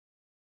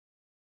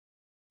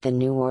The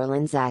New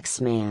Orleans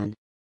Axeman.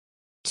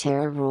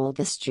 Terror ruled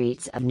the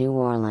streets of New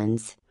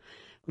Orleans,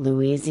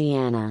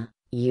 Louisiana,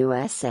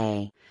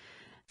 USA,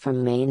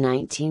 from May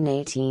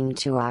 1918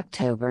 to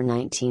October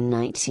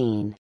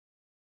 1919.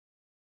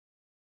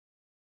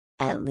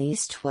 At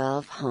least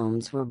 12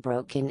 homes were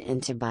broken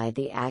into by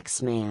the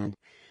Axeman,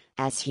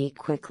 as he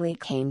quickly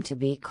came to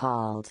be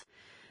called,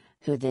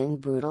 who then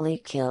brutally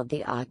killed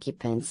the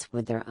occupants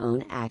with their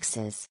own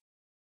axes.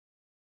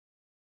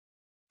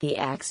 The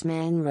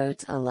Axeman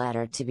wrote a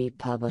letter to be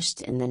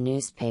published in the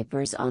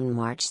newspapers on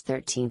March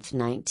 13,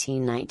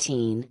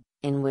 1919,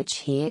 in which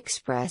he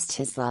expressed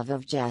his love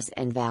of jazz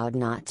and vowed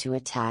not to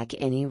attack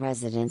any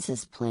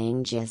residences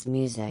playing jazz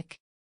music.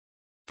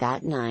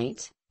 That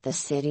night, the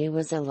city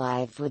was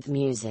alive with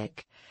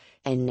music,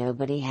 and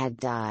nobody had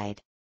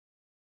died.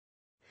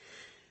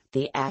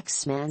 The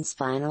Axeman's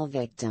final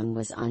victim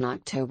was on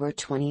October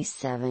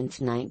 27,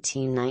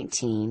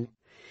 1919,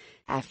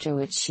 after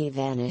which he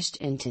vanished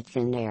into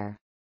thin air.